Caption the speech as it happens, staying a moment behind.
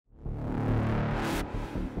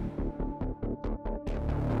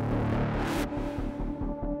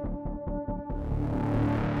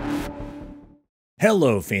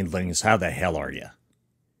Hello, Fiendlings. How the hell are you?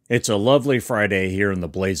 It's a lovely Friday here in the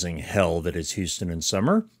blazing hell that is Houston in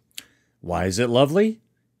summer. Why is it lovely?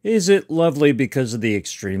 Is it lovely because of the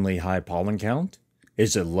extremely high pollen count?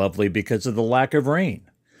 Is it lovely because of the lack of rain?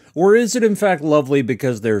 Or is it in fact lovely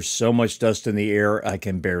because there's so much dust in the air I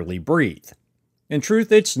can barely breathe? In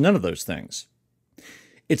truth, it's none of those things.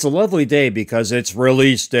 It's a lovely day because it's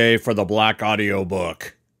release day for the Black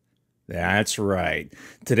audiobook. That's right.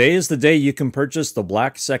 Today is the day you can purchase the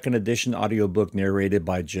Black 2nd Edition audiobook narrated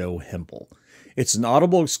by Joe Hempel. It's an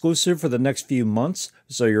Audible exclusive for the next few months,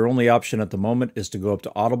 so your only option at the moment is to go up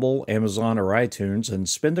to Audible, Amazon, or iTunes and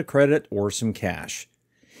spend a credit or some cash.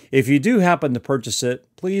 If you do happen to purchase it,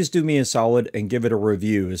 please do me a solid and give it a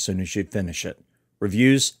review as soon as you finish it.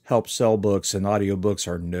 Reviews help sell books, and audiobooks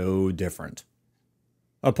are no different.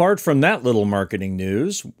 Apart from that little marketing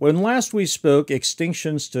news, when last we spoke,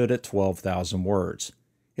 Extinction stood at 12,000 words.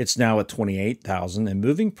 It's now at 28,000 and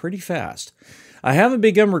moving pretty fast. I haven't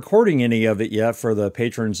begun recording any of it yet for the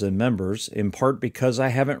patrons and members, in part because I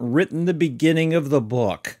haven't written the beginning of the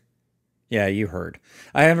book. Yeah, you heard.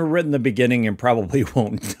 I haven't written the beginning and probably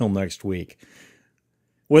won't until next week.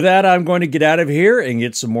 With that, I'm going to get out of here and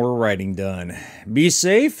get some more writing done. Be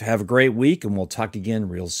safe, have a great week, and we'll talk again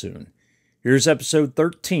real soon. Here's episode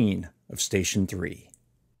 13 of Station 3.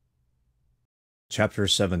 Chapter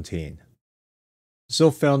 17.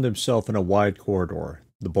 Zilf found himself in a wide corridor,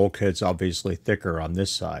 the bulkheads obviously thicker on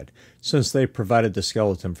this side, since they provided the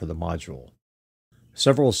skeleton for the module.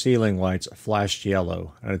 Several ceiling lights flashed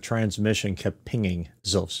yellow, and a transmission kept pinging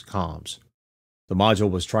Zilf's comms. The module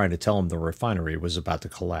was trying to tell him the refinery was about to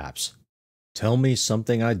collapse. "Tell me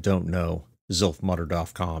something I don't know," Zilf muttered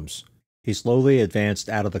off comms. He slowly advanced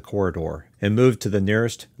out of the corridor and moved to the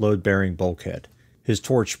nearest load-bearing bulkhead. His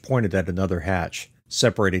torch pointed at another hatch,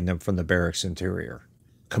 separating them from the barracks interior.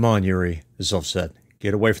 "Come on, Yuri," Zilf said.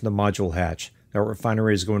 "Get away from the module hatch. That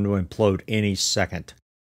refinery is going to implode any second."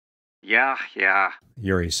 Yeah,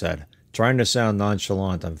 Yuri said, trying to sound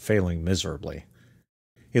nonchalant and failing miserably.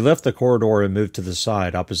 He left the corridor and moved to the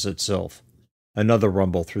side opposite Zilf. Another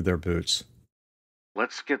rumble through their boots.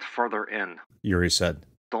 "Let's get further in. Yuri said.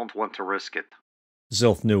 Don't want to risk it."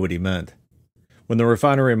 Zilf knew what he meant. When the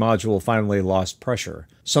refinery module finally lost pressure,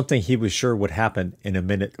 something he was sure would happen in a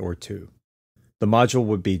minute or two. The module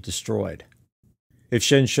would be destroyed. If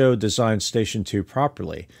Shenzhou designed Station 2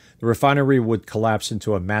 properly, the refinery would collapse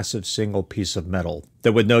into a massive single piece of metal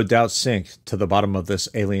that would no doubt sink to the bottom of this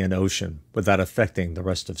alien ocean without affecting the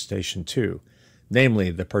rest of Station 2,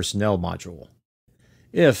 namely the personnel module.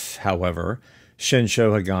 If, however,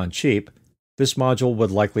 Shenzhou had gone cheap, this module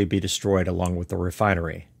would likely be destroyed along with the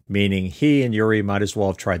refinery, meaning he and Yuri might as well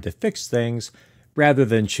have tried to fix things rather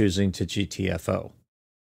than choosing to GTFO.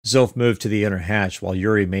 Zilf moved to the inner hatch while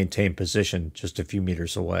Yuri maintained position just a few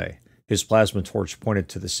meters away. His plasma torch pointed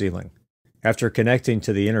to the ceiling. After connecting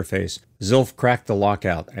to the interface, Zilf cracked the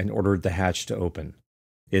lockout and ordered the hatch to open.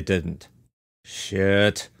 It didn't.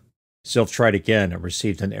 Shit. Zilf tried again and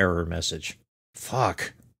received an error message.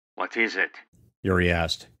 Fuck. "What is it?" Yuri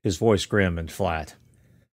asked, his voice grim and flat.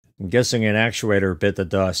 "I'm guessing an actuator bit the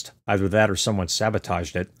dust. Either that or someone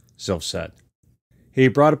sabotaged it," Zilf said. He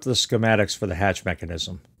brought up the schematics for the hatch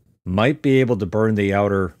mechanism. Might be able to burn the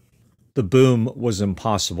outer... The boom was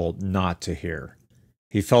impossible not to hear.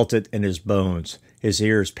 He felt it in his bones, his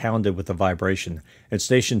ears pounded with the vibration, and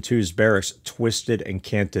Station 2's barracks twisted and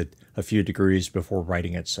canted a few degrees before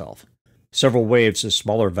righting itself. Several waves of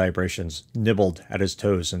smaller vibrations nibbled at his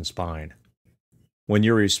toes and spine. When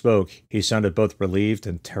Yuri spoke, he sounded both relieved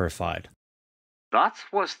and terrified. "That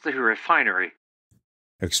was the refinery."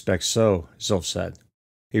 "Expect so," Zilf said.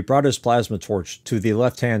 He brought his plasma torch to the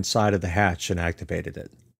left-hand side of the hatch and activated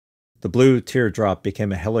it. The blue teardrop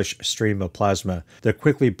became a hellish stream of plasma that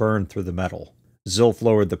quickly burned through the metal. Zilf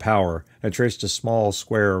lowered the power and traced a small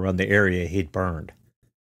square around the area he'd burned.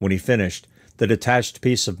 When he finished, the detached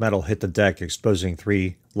piece of metal hit the deck, exposing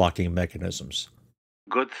 3 locking mechanisms.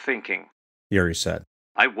 "Good thinking," Yuri said.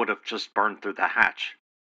 "I would have just burned through the hatch."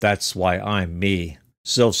 "That's why I'm me,"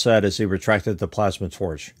 Zilf said as he retracted the plasma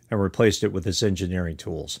torch and replaced it with his engineering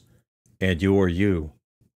tools. "And you're you."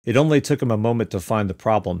 It only took him a moment to find the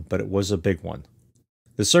problem, but it was a big one.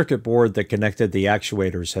 The circuit board that connected the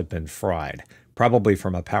actuators had been fried, probably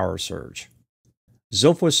from a power surge.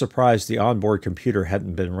 Zilf was surprised the onboard computer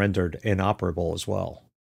hadn't been rendered inoperable as well.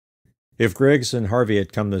 If Griggs and Harvey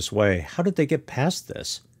had come this way, how did they get past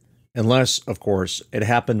this? Unless, of course, it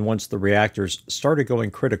happened once the reactors started going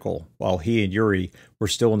critical while he and Yuri were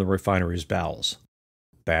still in the refinery's bowels.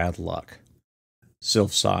 Bad luck.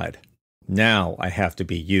 Zilf sighed. "Now I have to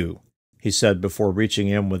be you," he said before reaching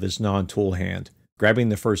in with his non-tool hand, grabbing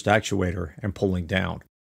the first actuator and pulling down.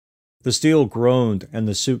 The steel groaned and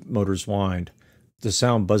the suit motors whined, the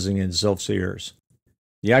sound buzzing in Zilf's ears.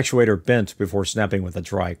 The actuator bent before snapping with a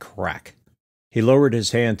dry crack. He lowered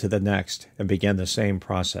his hand to the next and began the same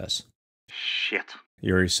process. Shit.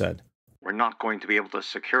 Yuri said. We're not going to be able to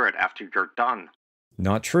secure it after you're done.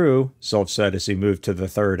 Not true, Zilf said as he moved to the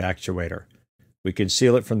third actuator. We can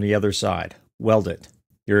seal it from the other side. Weld it.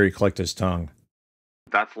 Yuri clicked his tongue.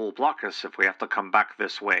 That will block us if we have to come back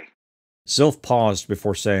this way. Zilf paused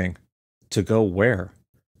before saying, To go where?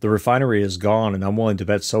 The refinery is gone, and I'm willing to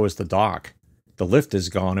bet so is the dock. The lift is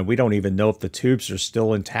gone, and we don't even know if the tubes are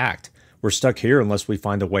still intact. We're stuck here unless we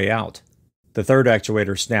find a way out. The third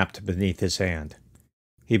actuator snapped beneath his hand.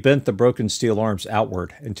 He bent the broken steel arms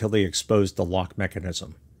outward until he exposed the lock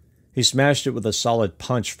mechanism. He smashed it with a solid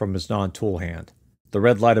punch from his non-tool hand. The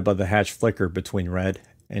red light above the hatch flickered between red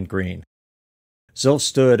and green. Zilf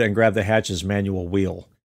stood and grabbed the hatch's manual wheel.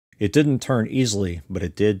 It didn't turn easily, but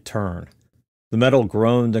it did turn. The metal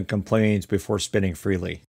groaned and complained before spinning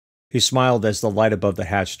freely. He smiled as the light above the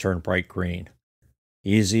hatch turned bright green.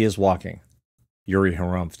 Easy as walking. Yuri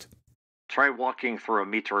harumphed. Try walking through a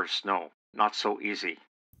meter of snow. Not so easy.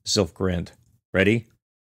 Zilf grinned. Ready?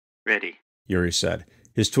 Ready, Yuri said,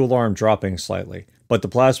 his tool arm dropping slightly, but the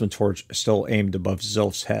plasma torch still aimed above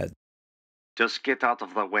Zilf's head. Just get out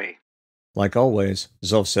of the way. Like always,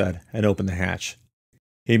 Zilf said, and opened the hatch.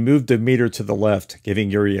 He moved the meter to the left, giving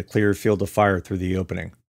Yuri a clear field of fire through the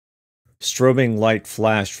opening. Strobing light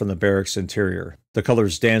flashed from the barracks interior, the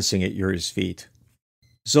colors dancing at Yuri's feet.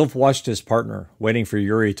 Zilf watched his partner, waiting for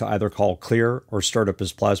Yuri to either call clear or start up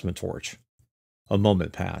his plasma torch. A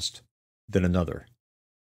moment passed, then another.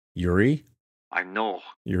 Yuri? I know,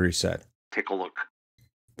 Yuri said. Take a look.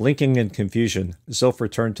 Blinking in confusion, Zilf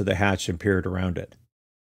returned to the hatch and peered around it.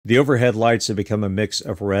 The overhead lights had become a mix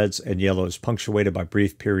of reds and yellows punctuated by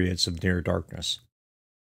brief periods of near darkness.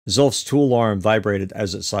 Zilf's tool arm vibrated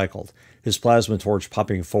as it cycled, his plasma torch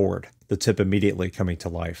popping forward, the tip immediately coming to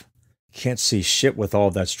life. Can't see shit with all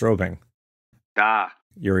that strobing.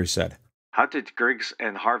 Yuri said. How did Griggs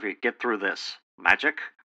and Harvey get through this? Magic?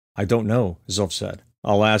 I don't know, Zilf said.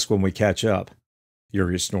 I'll ask when we catch up.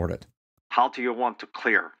 Yuri snorted. How do you want to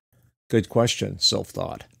clear? Good question, Zilf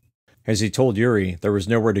thought. As he told Yuri, there was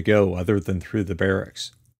nowhere to go other than through the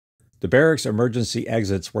barracks. The barracks' emergency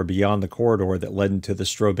exits were beyond the corridor that led into the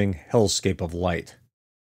strobing hellscape of light.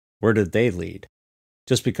 Where did they lead?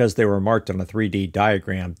 Just because they were marked on a 3D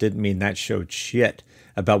diagram didn't mean that showed shit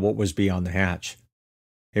about what was beyond the hatch.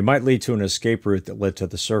 It might lead to an escape route that led to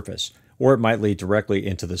the surface, or it might lead directly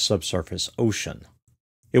into the subsurface ocean.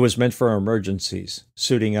 It was meant for emergencies,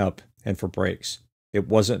 suiting up, and for breaks. It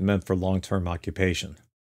wasn't meant for long-term occupation.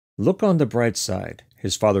 Look on the bright side,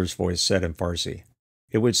 his father's voice said in Farsi.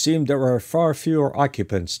 It would seem there are far fewer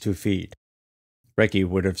occupants to feed. Reki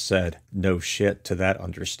would have said no shit to that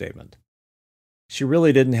understatement. She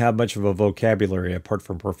really didn't have much of a vocabulary apart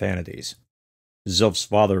from profanities. Zilf's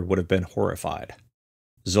father would have been horrified.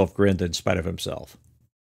 Zilf grinned in spite of himself.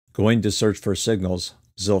 Going to search for signals,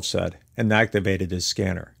 Zilf said, and activated his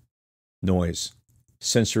scanner. Noise.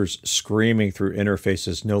 Sensors screaming through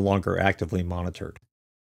interfaces no longer actively monitored.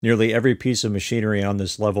 Nearly every piece of machinery on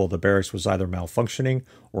this level of the barracks was either malfunctioning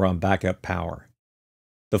or on backup power.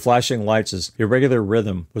 The flashing lights' irregular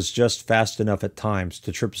rhythm was just fast enough at times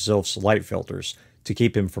to trip Zilf's light filters to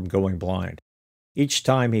keep him from going blind. Each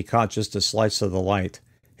time he caught just a slice of the light,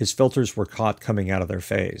 his filters were caught coming out of their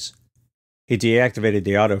phase. He deactivated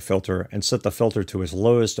the auto filter and set the filter to its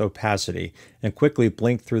lowest opacity and quickly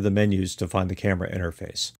blinked through the menus to find the camera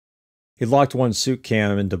interface. He locked one suit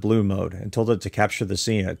cam into blue mode and told it to capture the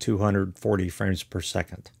scene at 240 frames per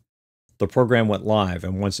second. The program went live,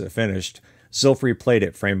 and once it finished, Zilf replayed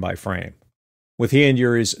it frame by frame. With he and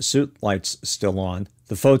Yuri's suit lights still on,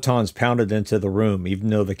 the photons pounded into the room even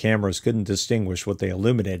though the cameras couldn't distinguish what they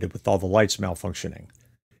illuminated with all the lights malfunctioning.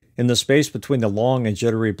 In the space between the long and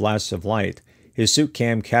jittery blasts of light, his suit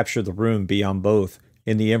cam captured the room beyond both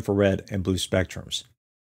in the infrared and blue spectrums.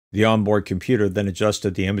 The onboard computer then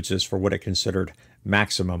adjusted the images for what it considered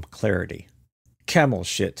maximum clarity. Camel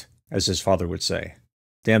shit, as his father would say.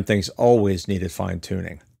 Damn things always needed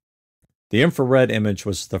fine-tuning. The infrared image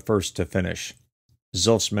was the first to finish.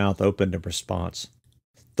 Zilf's mouth opened in response.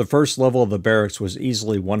 The first level of the barracks was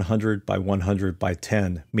easily 100 by 100 by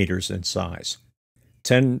 10 meters in size.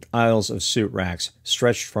 10 aisles of suit racks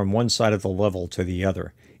stretched from one side of the level to the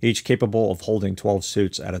other, each capable of holding 12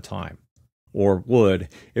 suits at a time. Or would,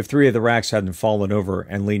 if 3 of the racks hadn't fallen over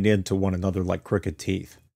and leaned into one another like crooked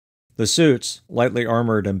teeth. The suits, lightly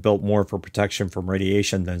armored and built more for protection from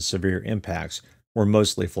radiation than severe impacts, were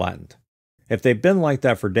mostly flattened. If they'd been like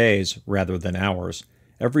that for days, rather than hours,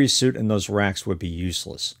 every suit in those racks would be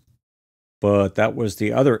useless. But that was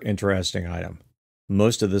the other interesting item.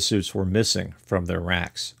 Most of the suits were missing from their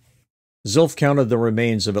racks. Zilf counted the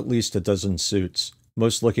remains of at least a dozen suits,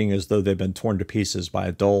 most looking as though they'd been torn to pieces by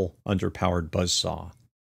a dull, underpowered buzzsaw.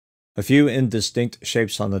 A few indistinct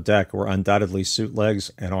shapes on the deck were undoubtedly suit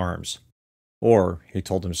legs and arms. Or, he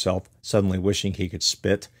told himself, suddenly wishing he could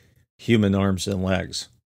spit, human arms and legs.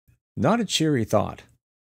 Not a cheery thought.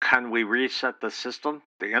 Can we reset the system?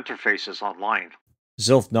 The interface is online.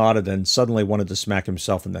 Zilf nodded and suddenly wanted to smack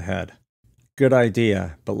himself in the head. Good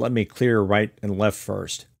idea, but let me clear right and left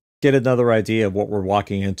first. Get another idea of what we're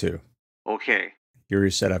walking into. Okay.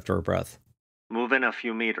 Yuri said after a breath. Move in a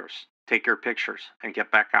few meters, take your pictures, and get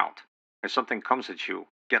back out. If something comes at you,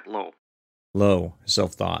 get low. Low,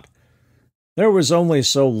 Zilf thought. There was only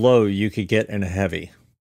so low you could get in a heavy.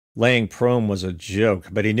 Laying prone was a joke,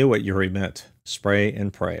 but he knew what Yuri meant. Spray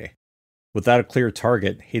and pray. Without a clear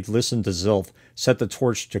target, he'd listened to Zilf, set the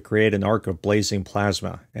torch to create an arc of blazing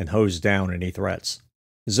plasma, and hose down any threats.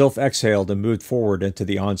 Zilf exhaled and moved forward into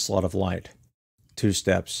the onslaught of light. 2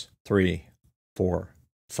 steps, 3, 4,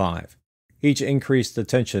 5. Each increased the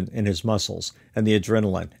tension in his muscles and the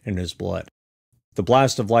adrenaline in his blood. The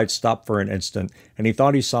blast of light stopped for an instant, and he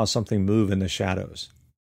thought he saw something move in the shadows.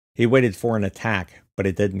 He waited for an attack, but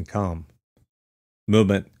it didn't come.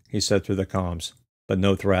 Movement, he said through the comms, but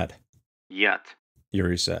no threat. Yet,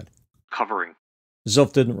 Yuri said. Covering.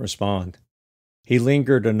 Zilf didn't respond. He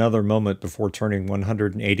lingered another moment before turning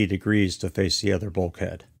 180 degrees to face the other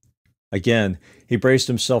bulkhead. Again, he braced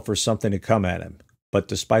himself for something to come at him, but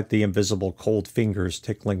despite the invisible cold fingers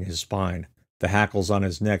tickling his spine, the hackles on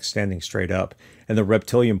his neck standing straight up, and the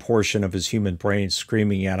reptilian portion of his human brain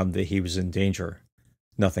screaming at him that he was in danger,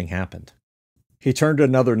 nothing happened. He turned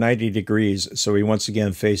another 90 degrees, so he once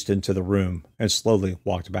again faced into the room and slowly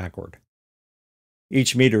walked backward.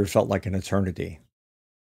 Each meter felt like an eternity.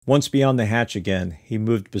 Once beyond the hatch again, he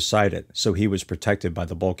moved beside it, so he was protected by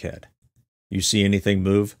the bulkhead. You see anything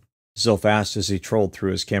move? Zilf asked as he trolled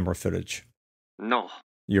through his camera footage. No,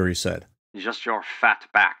 Yuri said. just your fat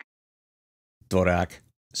back. Dorak,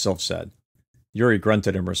 Zilf said. Yuri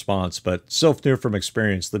grunted in response, but Zilf knew from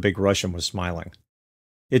experience the big Russian was smiling.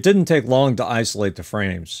 It didn't take long to isolate the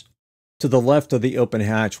frames. To the left of the open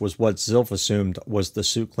hatch was what Zilf assumed was the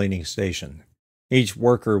suit cleaning station. Each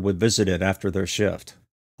worker would visit it after their shift.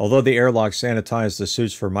 Although the airlock sanitized the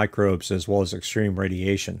suits for microbes as well as extreme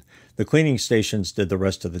radiation, the cleaning stations did the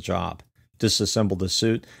rest of the job, disassembled the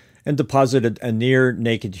suit, and deposited a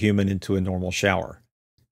near-naked human into a normal shower.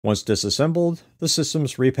 Once disassembled, the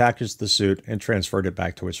systems repackaged the suit and transferred it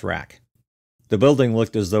back to its rack. The building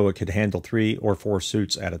looked as though it could handle 3 or 4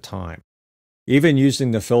 suits at a time. Even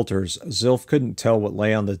using the filters, Zilf couldn't tell what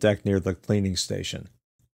lay on the deck near the cleaning station.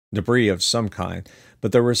 Debris of some kind,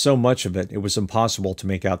 but there was so much of it was impossible to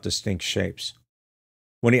make out distinct shapes.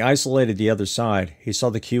 When he isolated the other side, he saw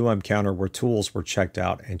the QM counter where tools were checked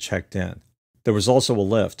out and checked in. There was also a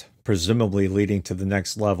lift, presumably leading to the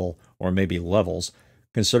next level, or maybe levels,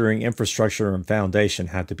 considering infrastructure and foundation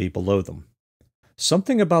had to be below them.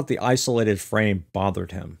 Something about the isolated frame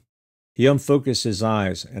bothered him. He unfocused his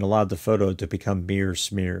eyes and allowed the photo to become mere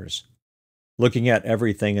smears. Looking at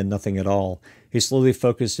everything and nothing at all, he slowly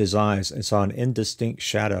focused his eyes and saw an indistinct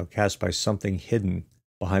shadow cast by something hidden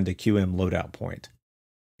behind the QM loadout point.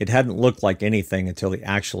 It hadn't looked like anything until he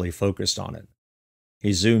actually focused on it.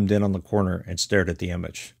 He zoomed in on the corner and stared at the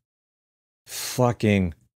image.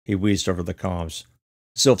 Fucking, he wheezed over the comms.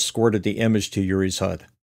 Zilf squirted the image to Yuri's HUD.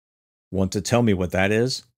 Want to tell me what that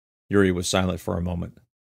is? Yuri was silent for a moment.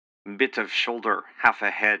 Bit of shoulder, half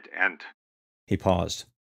a head, and He paused.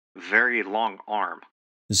 very long arm.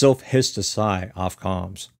 Zilf hissed a sigh off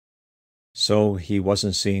comms. So he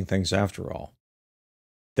wasn't seeing things after all.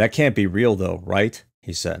 That can't be real though, right?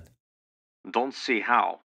 He said. Don't see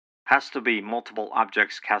how. Has to be multiple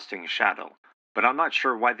objects casting shadow, but I'm not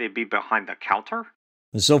sure why they'd be behind the counter.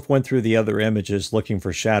 Zilf went through the other images looking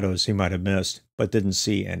for shadows he might have missed, but didn't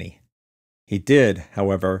see any. He did,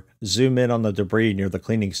 however, zoom in on the debris near the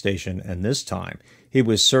cleaning station, and this time he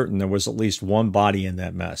was certain there was at least one body in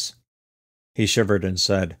that mess. He shivered and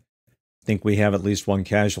said, Think we have at least one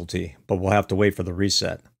casualty, but we'll have to wait for the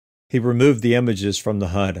reset. He removed the images from the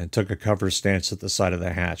HUD and took a cover stance at the side of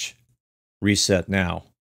the hatch. Reset now.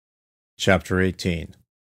 Chapter 18.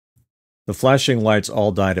 The flashing lights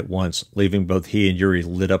all died at once, leaving both he and Yuri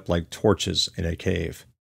lit up like torches in a cave.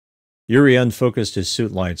 Yuri unfocused his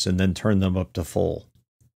suit lights and then turned them up to full.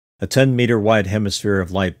 A 10-meter-wide hemisphere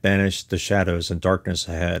of light banished the shadows and darkness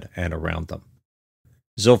ahead and around them.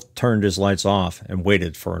 Zilf turned his lights off and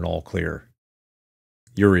waited for an all-clear.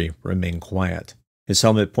 Yuri remained quiet. His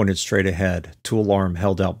helmet pointed straight ahead, tool arm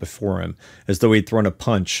held out before him, as though he'd thrown a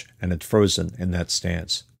punch and had frozen in that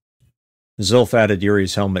stance. Zilf added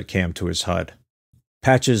Yuri's helmet cam to his HUD.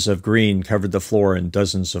 Patches of green covered the floor in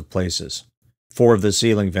dozens of places. 4 of the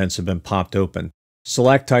ceiling vents had been popped open,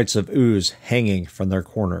 stalactites of ooze hanging from their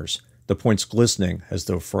corners, the points glistening as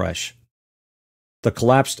though fresh. The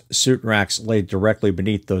collapsed suit racks lay directly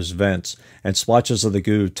beneath those vents, and splotches of the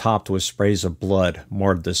goo topped with sprays of blood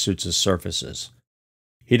marred the suits' surfaces.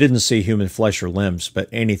 He didn't see human flesh or limbs, but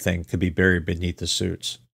anything could be buried beneath the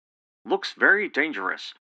suits. Looks very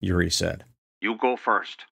dangerous, Yuri said. You go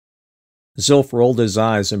first. Zilf rolled his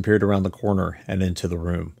eyes and peered around the corner and into the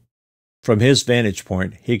room. From his vantage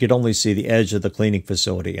point, he could only see the edge of the cleaning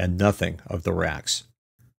facility and nothing of the racks.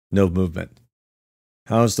 No movement.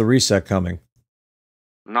 How's the reset coming?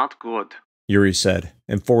 Not good, Yuri said,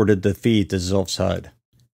 and forwarded the feed to Zilf's HUD.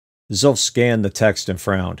 Zilf scanned the text and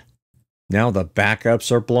frowned. Now the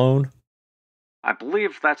backups are blown? I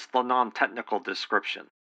believe that's the non-technical description.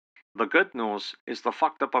 The good news is the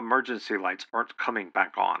fucked up emergency lights aren't coming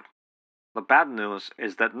back on. The bad news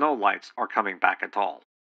is that no lights are coming back at all.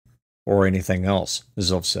 Or anything else,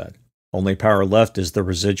 Zilf said. Only power left is the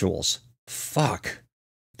residuals. Fuck.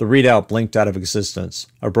 The readout blinked out of existence,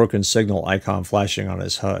 a broken signal icon flashing on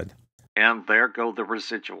his HUD. And there go the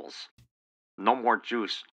residuals. No more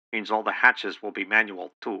juice means all the hatches will be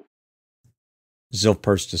manual too. Zilf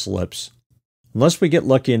pursed his lips. Unless we get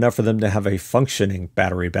lucky enough for them to have a functioning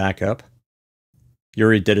battery backup.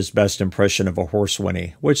 Yuri did his best impression of a horse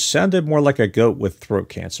whinny, which sounded more like a goat with throat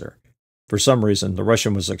cancer. For some reason, the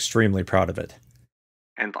Russian was extremely proud of it.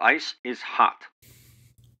 And ice is hot.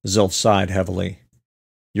 Zilf sighed heavily.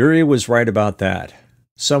 Yuri was right about that.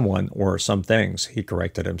 Someone, or some things, he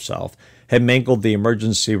corrected himself, had mangled the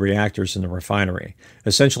emergency reactors in the refinery,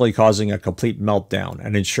 essentially causing a complete meltdown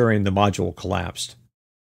and ensuring the module collapsed.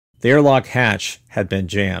 The airlock hatch had been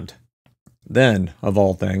jammed. Then, of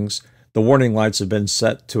all things, the warning lights had been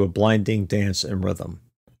set to a blinding dance in rhythm.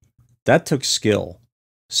 That took skill.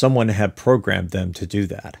 Someone had programmed them to do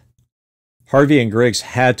that. Harvey and Griggs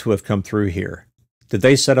had to have come through here. Did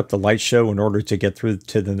they set up the light show in order to get through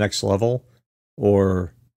to the next level?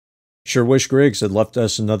 Or... Sure wish Griggs had left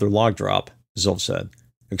us another log drop, Zilf said.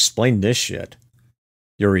 Explain this shit.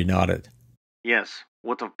 Yuri nodded. Yes,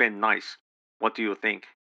 would have been nice. What do you think?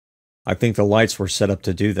 I think the lights were set up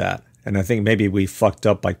to do that, and I think maybe we fucked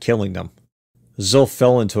up by killing them. Zilf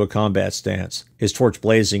fell into a combat stance, his torch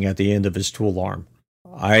blazing at the end of his tool arm.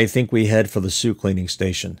 I think we head for the suit cleaning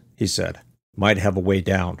station, he said. Might have a way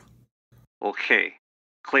down. Okay.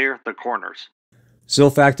 Clear the corners.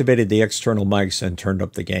 Zilf activated the external mics and turned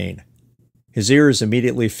up the gain. His ears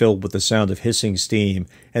immediately filled with the sound of hissing steam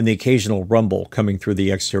and the occasional rumble coming through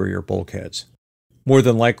the exterior bulkheads. More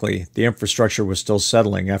than likely, the infrastructure was still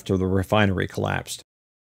settling after the refinery collapsed.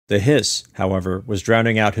 The hiss, however, was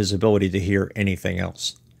drowning out his ability to hear anything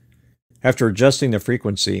else. After adjusting the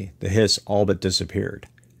frequency, the hiss all but disappeared.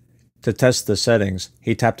 To test the settings,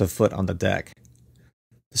 he tapped a foot on the deck.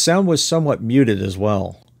 The sound was somewhat muted as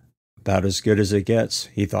well. About as good as it gets,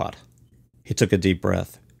 he thought. He took a deep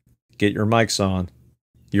breath. Get your mics on.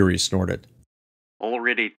 Yuri snorted.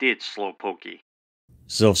 Already did, Slowpokey.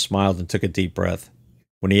 Zilf smiled and took a deep breath.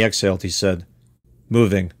 When he exhaled, he said,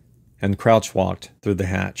 moving, and crouch-walked through the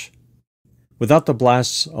hatch. Without the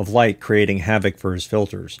blasts of light creating havoc for his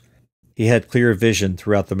filters, he had clear vision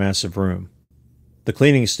throughout the massive room. The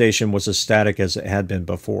cleaning station was as static as it had been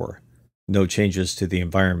before. No changes to the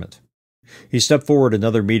environment. He stepped forward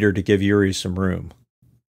another meter to give Yuri some room.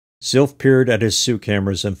 Zilf peered at his suit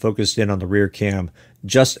cameras and focused in on the rear cam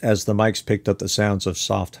just as the mics picked up the sounds of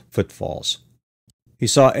soft footfalls. He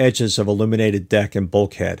saw edges of illuminated deck and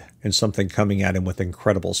bulkhead and something coming at him with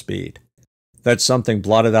incredible speed. That something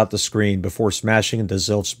blotted out the screen before smashing into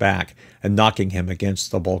Zilf's back and knocking him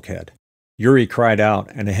against the bulkhead. Yuri cried out,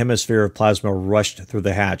 and a hemisphere of plasma rushed through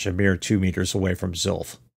the hatch a mere 2 meters away from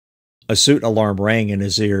Zilf. A suit alarm rang in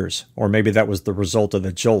his ears, or maybe that was the result of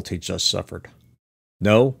the jolt he'd just suffered.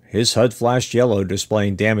 No, his HUD flashed yellow,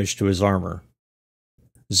 displaying damage to his armor.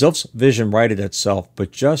 Zilf's vision righted itself,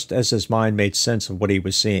 but just as his mind made sense of what he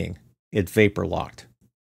was seeing, it vapor-locked.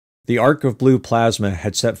 The arc of blue plasma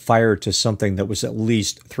had set fire to something that was at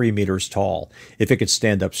least 3 meters tall, if it could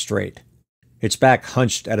stand up straight. Its back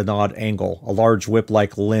hunched at an odd angle, a large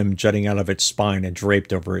whip-like limb jutting out of its spine and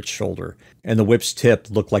draped over its shoulder, and the whip's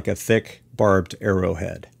tip looked like a thick, barbed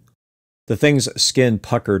arrowhead. The thing's skin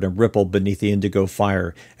puckered and rippled beneath the indigo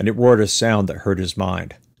fire, and it roared a sound that hurt his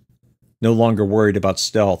mind. No longer worried about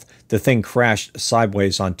stealth, the thing crashed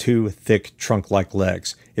sideways on two thick trunk-like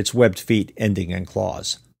legs, its webbed feet ending in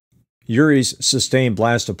claws. Yuri's sustained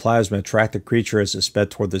blast of plasma tracked the creature as it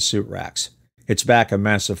sped toward the suit racks, its back a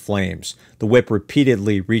mass of flames, the whip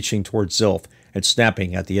repeatedly reaching toward Zilf and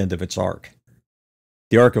snapping at the end of its arc.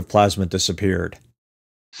 The arc of plasma disappeared.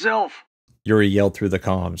 Zilf! Yuri yelled through the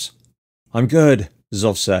comms. I'm good,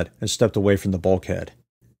 Zilf said, and stepped away from the bulkhead.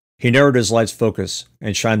 He narrowed his light's focus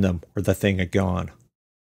and shined them where the thing had gone.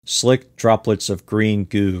 Slick droplets of green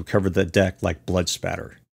goo covered the deck like blood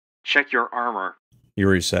spatter. Check your armor,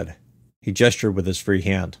 Yuri said. He gestured with his free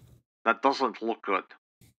hand. That doesn't look good.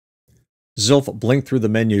 Zilf blinked through the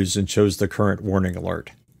menus and chose the current warning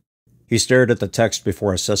alert. He stared at the text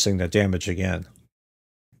before assessing the damage again.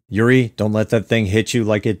 Yuri, don't let that thing hit you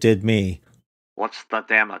like it did me. What's the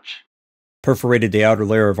damage? Perforated the outer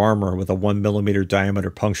layer of armor with a 1 millimeter diameter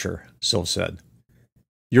puncture, Zilf said.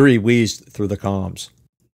 Yuri wheezed through the comms.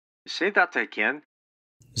 Say that again?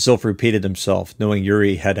 Zilf repeated himself, knowing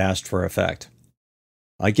Yuri had asked for effect.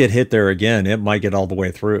 I get hit there again, it might get all the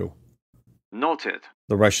way through. Noted,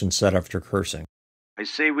 the Russian said after cursing. I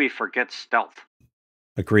say we forget stealth.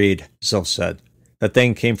 Agreed, Zilf said. That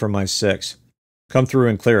thing came from my 6. Come through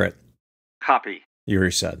and clear it. Copy,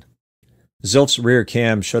 Yuri said. Zilf's rear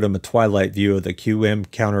cam showed him a twilight view of the QM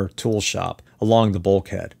counter tool shop along the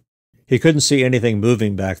bulkhead. He couldn't see anything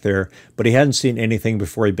moving back there, but he hadn't seen anything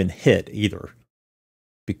before he'd been hit either.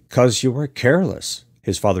 Because you were careless,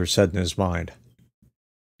 his father said in his mind.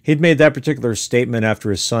 He'd made that particular statement after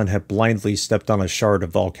his son had blindly stepped on a shard of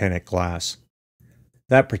volcanic glass.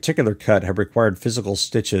 That particular cut had required physical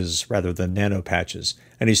stitches rather than nanopatches,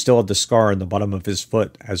 and he still had the scar on the bottom of his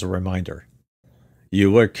foot as a reminder.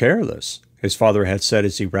 You were careless, his father had said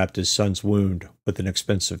as he wrapped his son's wound with an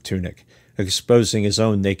expensive tunic, exposing his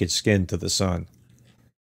own naked skin to the sun.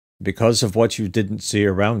 Because of what you didn't see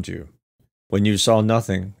around you. When you saw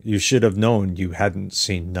nothing, you should have known you hadn't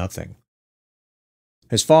seen nothing.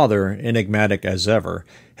 His father, enigmatic as ever,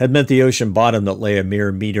 had meant the ocean bottom that lay a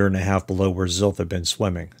mere meter and a half below where Zilf had been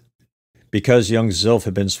swimming. Because young Zilf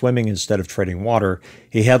had been swimming instead of treading water,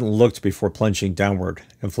 he hadn't looked before plunging downward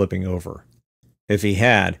and flipping over. If he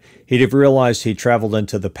had, he'd have realized he'd traveled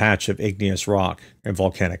into the patch of igneous rock and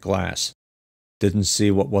volcanic glass. Didn't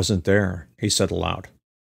see what wasn't there, he said aloud.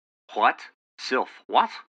 What? Zilf, what?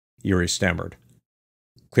 Yuri stammered.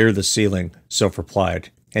 Clear the ceiling, Zilf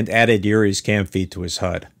replied, and added Yuri's cam feed to his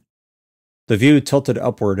HUD. The view tilted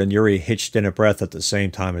upward and Yuri hitched in a breath at the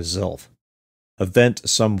same time as Zilf. A vent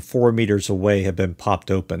some 4 meters away had been popped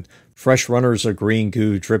open, fresh runners of green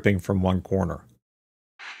goo dripping from one corner.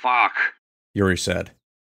 Fuck, Yuri said.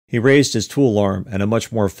 He raised his tool arm and a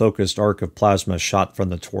much more focused arc of plasma shot from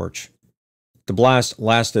the torch. The blast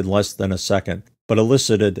lasted less than a second, but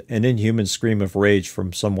elicited an inhuman scream of rage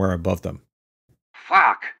from somewhere above them.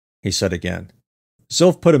 Fuck, he said again.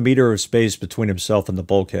 Zilf put a meter of space between himself and the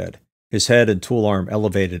bulkhead, his head and tool arm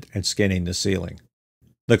elevated and scanning the ceiling.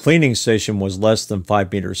 The cleaning station was less than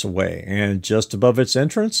 5 meters away, and just above its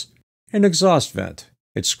entrance, an exhaust vent,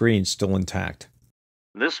 its screen still intact.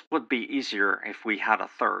 This would be easier if we had a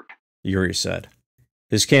third, Yuri said.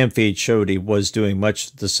 His cam feed showed he was doing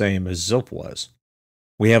much the same as Zilf was.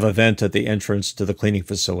 We have a vent at the entrance to the cleaning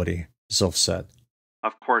facility, Zilf said.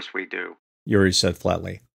 Of course we do, Yuri said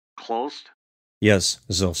flatly. Closed? Yes,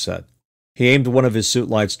 Zilf said. He aimed one of his suit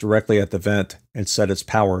lights directly at the vent and set its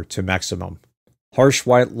power to maximum. Harsh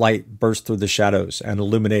white light burst through the shadows and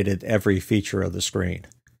illuminated every feature of the screen.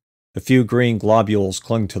 A few green globules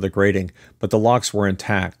clung to the grating, but the locks were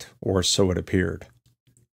intact, or so it appeared.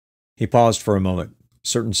 He paused for a moment,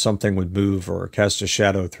 certain something would move or cast a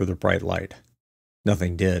shadow through the bright light.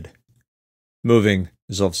 Nothing did. Moving,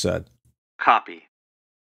 Zilf said. Copy.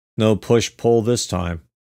 No push-pull this time.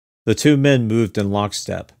 The two men moved in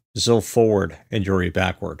lockstep, Zilf forward and Yuri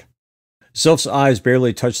backward. Zilf's eyes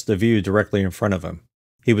barely touched the view directly in front of him.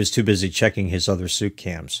 He was too busy checking his other suit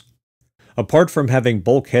cams. Apart from having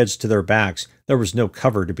bulkheads to their backs, there was no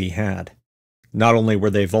cover to be had. Not only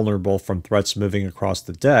were they vulnerable from threats moving across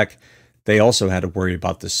the deck, they also had to worry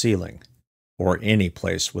about the ceiling. Or any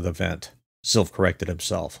place with a vent, Zilf corrected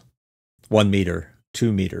himself. 1 meter,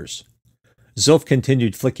 2 meters. Zilf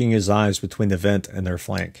continued flicking his eyes between the vent and their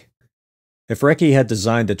flank. If Reki had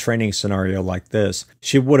designed a training scenario like this,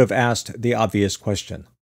 she would have asked the obvious question.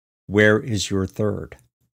 Where is your third?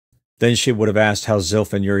 Then she would have asked how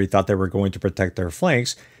Zilf and Yuri thought they were going to protect their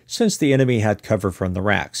flanks, since the enemy had cover from the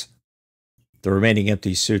racks. The remaining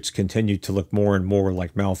empty suits continued to look more and more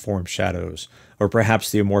like malformed shadows, or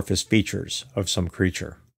perhaps the amorphous features of some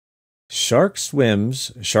creature. Shark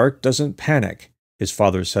swims, shark doesn't panic. his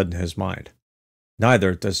father said in his mind.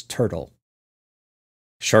 Neither does Turtle.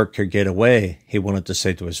 Shark could get away, he wanted to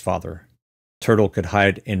say to his father. Turtle could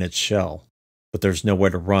hide in its shell, but there's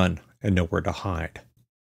nowhere to run and nowhere to hide.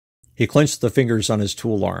 He clenched the fingers on his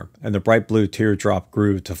tool arm, and the bright blue teardrop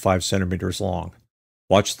grew to 5 centimeters long.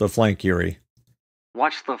 Watch the flank, Yuri.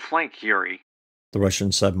 Watch the flank, Yuri, the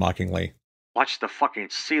Russian said mockingly. Watch the fucking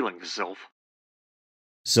ceiling, Zilf.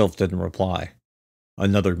 Zilf didn't reply.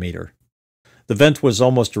 Another meter. The vent was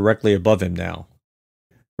almost directly above him now.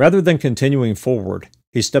 Rather than continuing forward,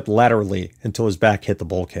 he stepped laterally until his back hit the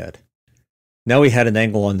bulkhead. Now he had an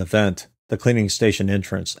angle on the vent, the cleaning station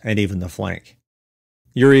entrance, and even the flank.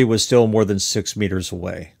 Yuri was still more than 6 meters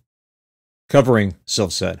away. Covering,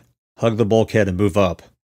 Zilf said. Hug the bulkhead and move up.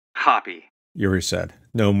 Copy, Yuri said,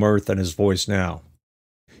 no mirth in his voice now.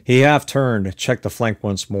 He half-turned, checked the flank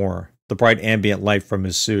once more, the bright ambient light from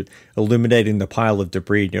his suit illuminating the pile of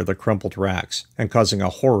debris near the crumpled racks and causing a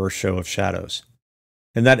horror show of shadows.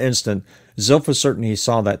 In that instant, Zilf was certain he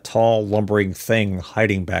saw that tall, lumbering thing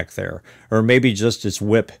hiding back there, or maybe just its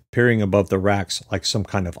whip peering above the racks like some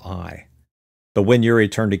kind of eye. But when Yuri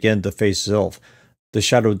turned again to face Zilf, the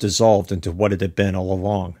shadow dissolved into what it had been all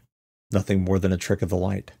along, nothing more than a trick of the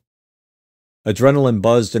light. Adrenaline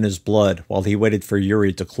buzzed in his blood while he waited for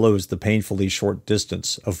Yuri to close the painfully short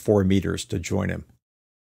distance of 4 meters to join him.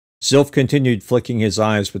 Zilf continued flicking his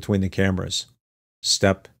eyes between the cameras.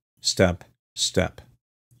 Step, step, step.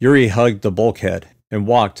 Yuri hugged the bulkhead and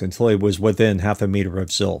walked until he was within half a meter of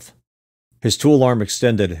Zilf. His tool arm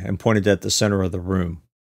extended and pointed at the center of the room.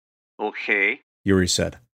 Okay, Yuri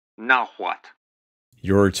said. Now what?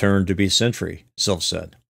 Your turn to be sentry, Zilf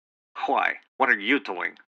said. Why? What are you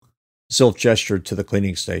doing? Zilf gestured to the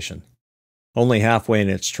cleaning station. Only halfway in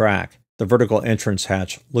its track, the vertical entrance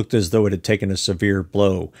hatch looked as though it had taken a severe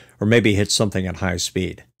blow or maybe hit something at high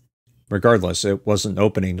speed. Regardless, it wasn't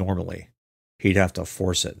opening normally. He'd have to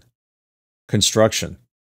force it. Construction.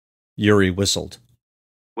 Yuri whistled.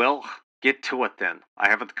 Well, get to it then. I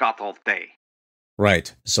haven't got all day.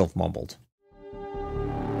 Right, Zilf mumbled.